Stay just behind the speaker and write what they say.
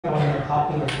One of the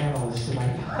popular panelists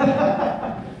tonight.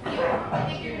 I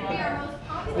think you're going to be our most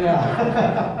popular.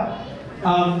 Yeah.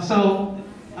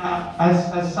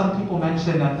 As some people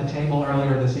mentioned at the table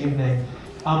earlier this evening,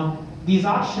 these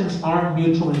options aren't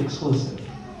mutually exclusive.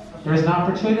 There's an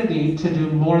opportunity to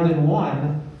do more than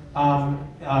one.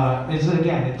 It's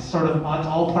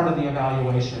all part of the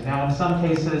evaluation. Now, in some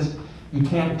cases, you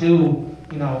can't do,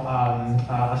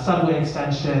 a subway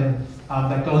extension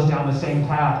that goes down the same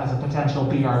path as a potential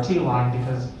BRT line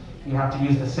because you have to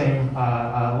use the same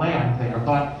land there.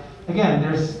 But again,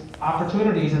 there's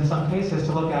opportunities in some cases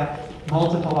to look at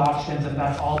multiple options, and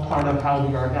that's all part of how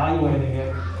we are evaluating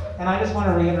it. And I just want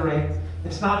to reiterate,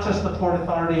 it's not just the Port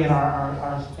Authority and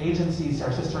our agencies,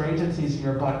 our sister agencies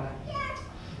here, but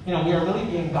we are really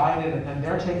being guided, and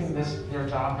they're taking their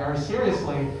job very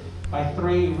seriously by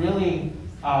three really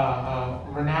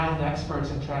renowned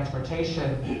experts in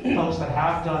transportation, folks that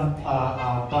have done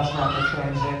bus rapid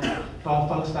transit, both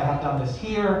folks that have done this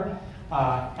here,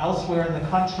 elsewhere in the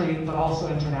country, but also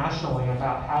internationally,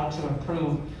 about how to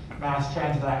improve mass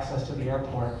transit access to the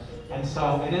airport. And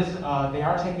so it is, they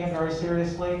are taking it very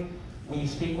seriously. We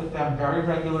speak with them very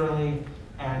regularly,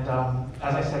 and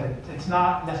as I said, it's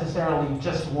not necessarily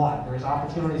just one. There's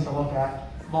opportunities to look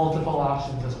at multiple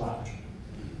options as well.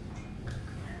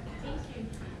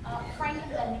 Frank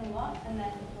and then Nula, and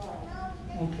then Laura.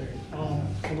 Okay.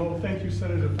 Hello, thank you,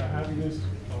 Senator, for having us.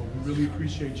 We really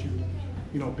appreciate you,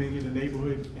 being in the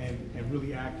neighborhood and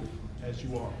really active as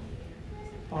you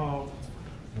are.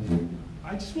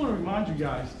 I just want to remind you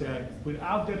guys that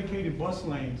without dedicated bus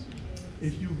lanes,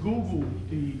 if you Google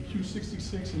the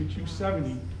Q66 and the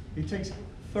Q70, it takes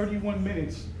 31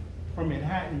 minutes from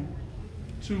Manhattan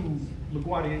to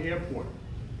LaGuardia Airport.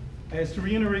 As to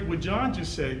reiterate what John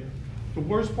just said, the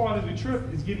worst part of the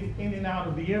trip is getting in and out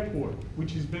of the airport,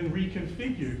 which has been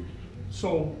reconfigured,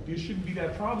 so there shouldn't be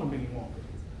that problem any longer.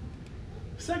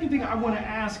 Second thing I want to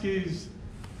ask is,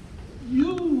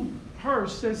 you,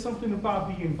 Hirsch, said something about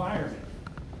the environment.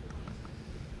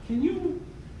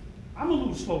 I'm a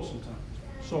little slow sometimes,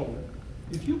 so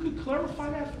if you could clarify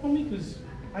that for me, because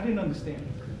I didn't understand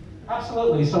it.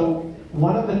 Absolutely. So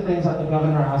one of the things that the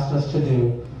governor asked us to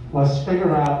do was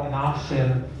figure out an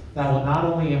option that will not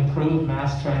only improve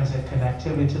mass transit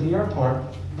connectivity to the airport,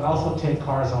 but also take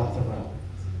cars off the road.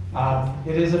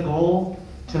 It is a goal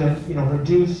to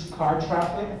reduce car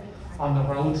traffic on the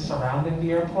roads surrounding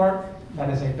the airport. That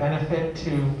is a benefit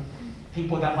to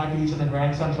people that might be using the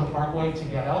Grand Central Parkway to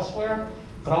get elsewhere,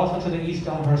 but also to the East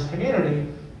Elmhurst community,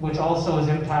 which also is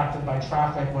impacted by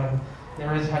traffic when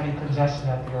there is heavy congestion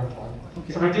at the airport.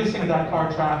 Okay. So reducing that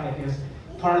car traffic is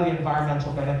part of the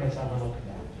environmental benefits that we're looking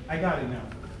at. I got it now.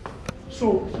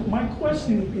 So my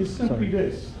question is simply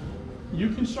this.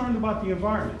 You're concerned about the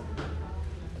environment,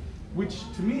 which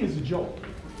to me is a joke.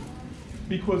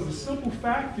 Because the simple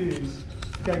fact is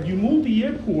that you move the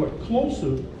airport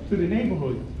closer to the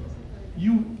neighborhood.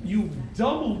 You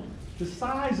doubled the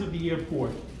size of the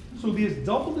airport. So there's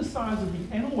double the size of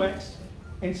the NOx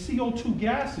and CO2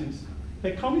 gases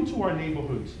that come into our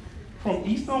neighborhoods from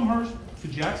East Elmhurst to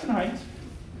Jackson Heights,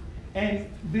 and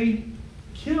they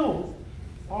kill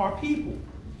our people.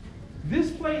 This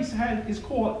place is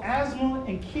called Asthma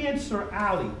and Cancer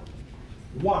Alley.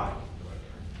 Why?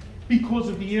 Because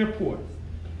of the airport.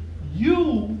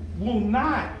 You will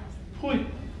not put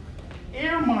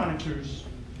air monitors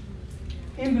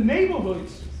in the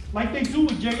neighborhoods like they do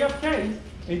with JFK,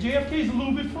 and JFK is a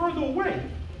little bit further away,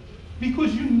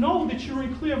 because you know that you're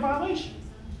in clear violation.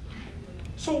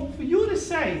 So for you to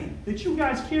say that you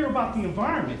guys care about the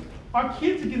environment, our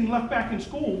kids are getting left back in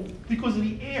school because of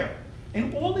the air.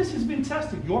 And all this has been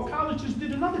tested. Your college just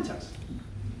did another test.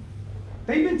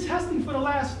 They've been testing for the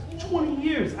last 20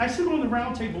 years. I sit on the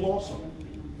round table also.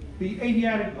 The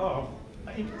aviatic,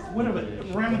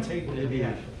 round table.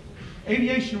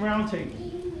 Aviation round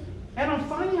table. And I'm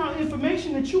finding out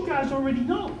information that you guys already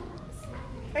know.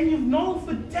 And you've known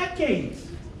for decades.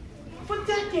 For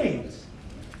decades.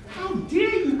 How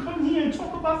dare you come here and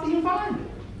talk about the environment?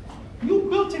 You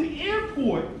built an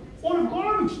airport on a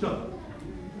garbage dump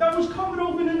that was covered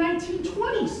over in the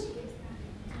 1920s.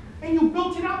 And you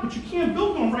built it out, but you can't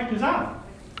build on Rikers Island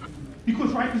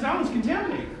because Rikers Island is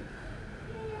contaminated.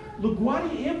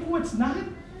 LaGuardia Airport's not?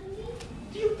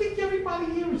 Do you think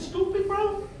everybody here is stupid,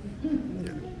 bro?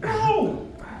 No,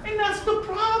 and that's the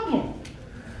problem.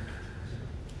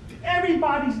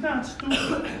 Everybody's not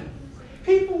stupid.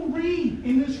 People read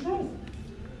in this room.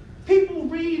 People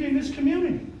read in this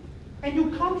community. And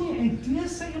you come here and dare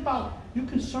say you're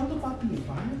concerned about the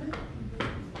environment?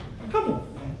 Come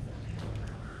on, man.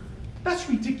 That's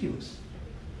ridiculous.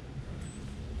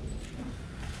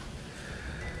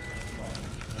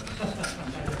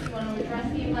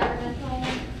 environmental,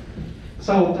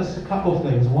 So just a couple of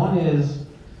things. One is,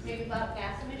 maybe about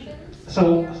gas emissions?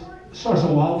 so, sure,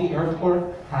 so while the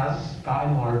airport has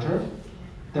gotten larger,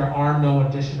 there are no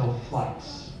additional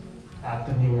flights at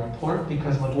the new airport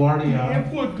because The LaGuardia,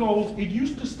 airport goes, it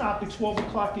used to stop at 12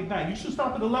 o'clock at night. It used to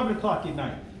stop at 11 o'clock at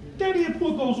night. That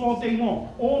airport goes all day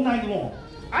long, all night long.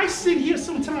 I sit here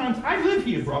sometimes, I live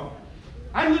here, bro.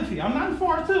 I live here. I'm not in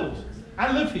Forest Hills.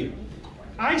 I live here.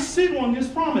 I sit on this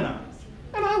promenade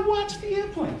and I watch the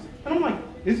airplanes. And I'm like,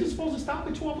 is it supposed to stop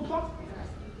at 12 o'clock?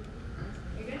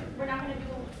 We're not gonna do.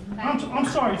 I'm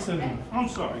sorry, Cindy. I'm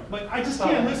sorry. But I just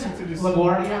can't listen to this.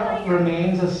 LaGuardia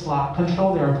remains a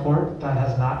slot-controlled airport that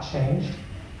has not changed.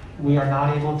 We are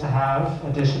not able to have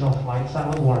additional flights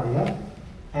at LaGuardia.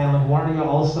 And LaGuardia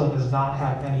also does not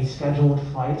have any scheduled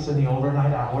flights in the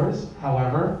overnight hours.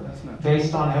 However,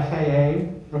 based on FAA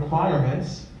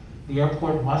requirements, the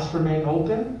airport must remain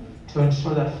open to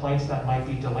ensure that flights that might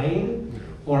be delayed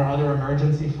or other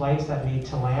emergency flights that need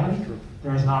to land,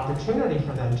 there is an opportunity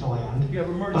for them to land. You have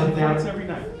but emergency they're- flights every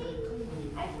night.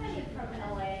 I landed from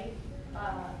LA,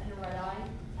 in a red eye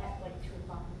at like 2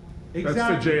 o'clock in the morning.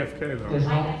 That's the JFK though.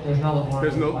 There's no LaGuardia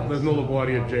There's no flights.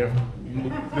 LaGuardia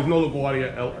there's no LaGuardia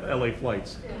LA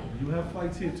flights. You have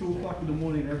flights here 2 o'clock in the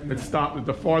morning every night. It's stopped.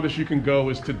 The farthest you can go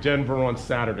is to Denver on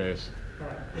Saturdays.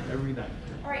 Every night.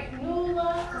 All right,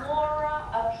 Nula, Laura,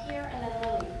 up here, and then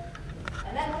Lily.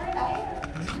 And then Lori back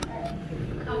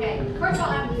here. Okay, first of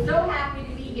all, I'm so happy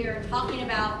to be here talking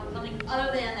about something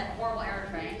other than that horrible air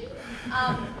train.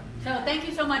 So thank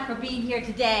you so much for being here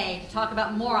today to talk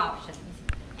about more options.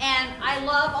 And I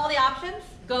love all the options.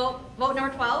 Go vote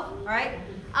number 12, all right?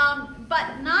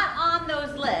 But not on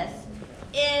those lists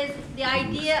is the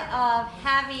idea of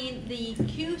having the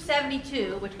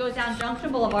Q72, which goes down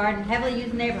Junction Boulevard and heavily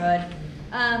used neighborhood,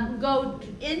 go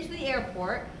into the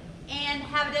airport and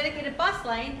have a dedicated bus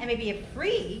lane and maybe a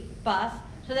free bus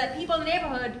so that people in the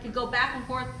neighborhood could go back and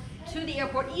forth to the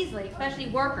airport easily, especially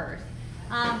workers.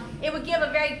 It would give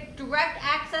a very direct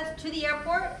access to the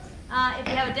airport. If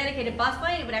you have a dedicated bus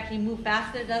lane, it would actually move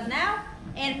faster than it does now.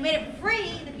 And if you made it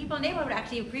free, the people in the neighborhood would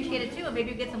actually appreciate it too, and maybe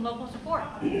you'd get some local support.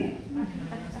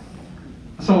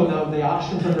 So the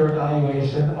options under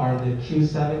evaluation are the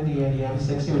Q70 and the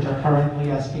M60, which are currently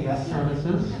SPS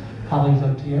services. Colleagues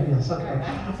MTA, yes, okay.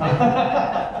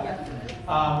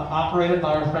 Operated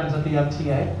by our friends at the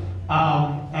MTA.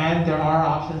 And there are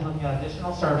options looking at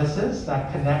additional services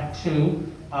that connect to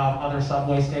other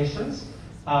subway stations.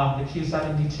 The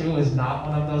Q72 is not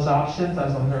one of those options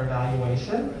as under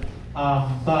evaluation.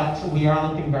 But we are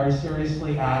looking very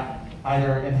seriously at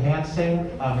either enhancing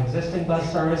existing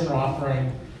bus service or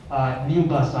offering new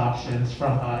bus options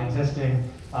from existing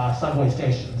subway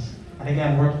stations. And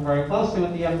again, working very closely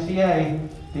with the MTA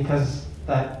because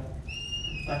that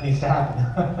needs to happen.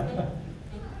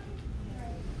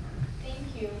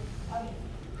 Thank you.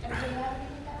 Everybody have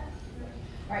anything to add?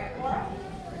 All right, Laura?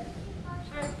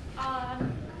 Sure.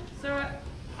 So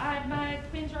I'm a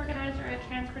Queens organizer at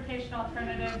Transportation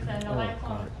Alternatives and a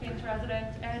lifelong Queens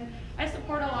resident, and I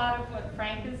support a lot of what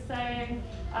Frank is saying.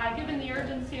 Given the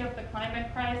urgency of the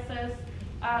climate crisis,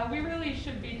 we really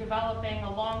should be developing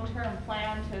a long-term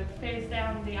plan to phase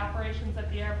down the operations at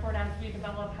the airport as we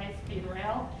develop high-speed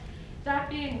rail.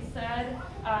 That being said,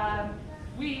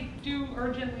 we do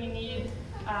urgently need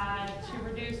to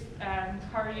reduce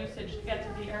car usage to get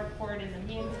to the airport in the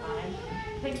meantime.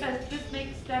 I think that this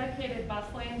makes dedicated bus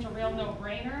lanes a real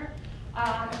no-brainer.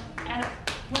 And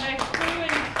when I flew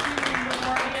into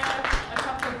LaGuardia a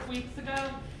couple of weeks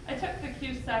ago, I took the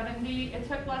Q70. It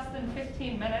took less than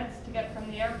 15 minutes to get from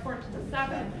the airport to the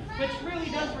 7, which really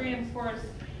does reinforce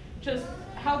just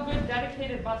how good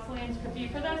dedicated bus lanes could be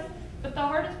for this. But the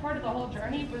hardest part of the whole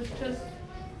journey was just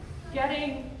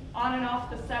getting on and off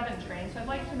the 7 train. So I'd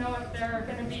like to know if there are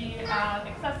going to be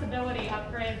accessibility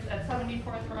upgrades at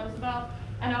 74th Roosevelt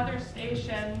and other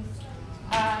stations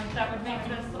that would make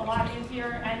this a lot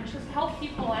easier and just help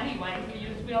people anyway who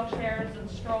use wheelchairs and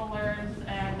strollers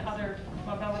and other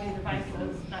mobility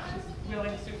devices, not just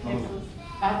wheeling suitcases.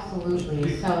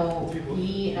 Absolutely. So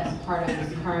we, as part of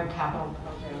this current capital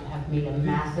program, have made a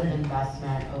massive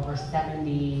investment. Over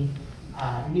 70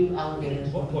 new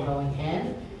elevators will be going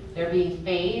in. They're being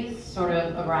phased sort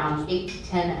of around 8 to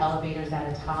 10 elevators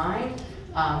at a time.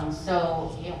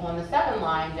 So on the 7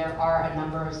 line, there are a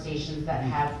number of stations that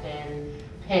have been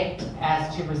picked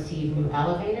as to receive new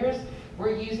elevators.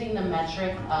 We're using the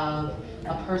metric of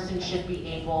a person should be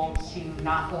able to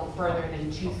not go further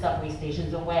than 2 subway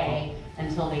stations away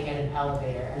until they get an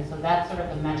elevator. And so that's sort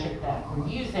of the metric that we're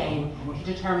using to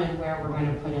determine where we're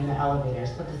going to put in the elevators.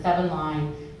 But the 7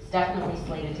 line is definitely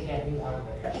slated to get new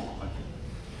elevators.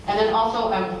 And then also,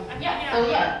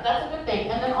 that's a good thing.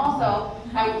 And then also,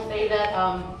 I will say that,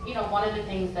 one of the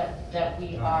things that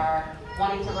we are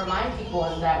wanting to remind people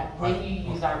is that when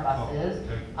you use our buses,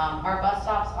 our bus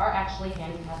stops are actually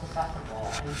handicap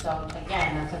accessible. And so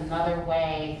again, that's another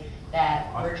way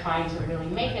that we're trying to really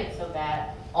make it so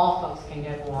that all folks can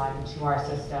get on to our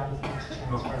systems and to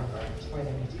transfer over to where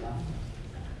they need to go.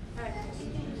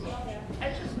 I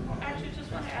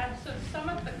just want to add, so some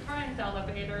of the current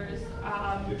elevators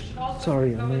should also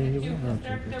go in the queue, because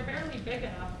they're barely big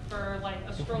enough for like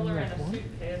a stroller and a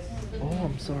suitcase. Oh,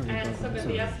 I'm sorry. And some of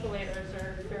the escalators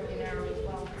are fairly narrow as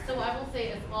well. So I will say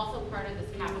it's also part of this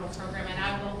capital program,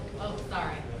 and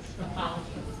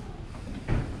apologies.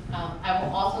 I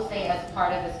will also say as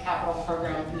part of this capital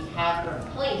program, we have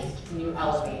replaced new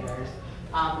elevators.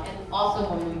 And also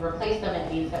when we replace them,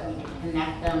 it means that we can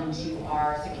connect them to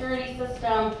our security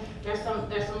system. There's some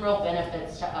real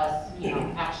benefits to us,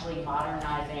 actually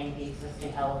modernizing the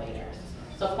existing elevators.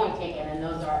 So point taken, and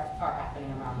those are happening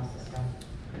around the system.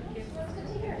 That's good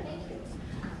to hear, thank you.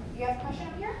 You have a question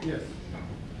up here? Yes.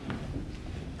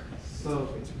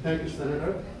 So, thank you,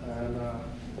 Senator. And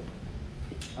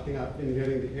I think I've been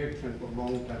getting the air train for a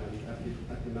long time, and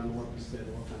I can remember what you said,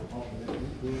 what kind of alternate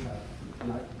we have.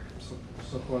 And I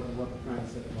support what Frank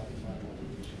said about the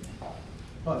environmental.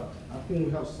 But I think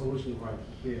we have a solution right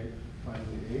here,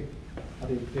 finally. I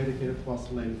think dedicated bus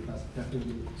lane, that's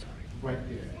definitely right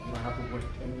there. You don't have to wait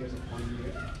 10 years or 1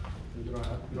 year. And you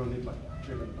don't need like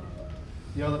driven.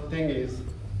 The other thing is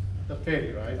the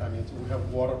ferry, right? I mean, we have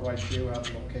water right here, we have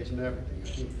the location, everything. I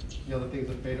think the other thing is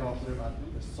the ferry also, I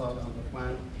saw it on the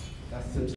plan. That seems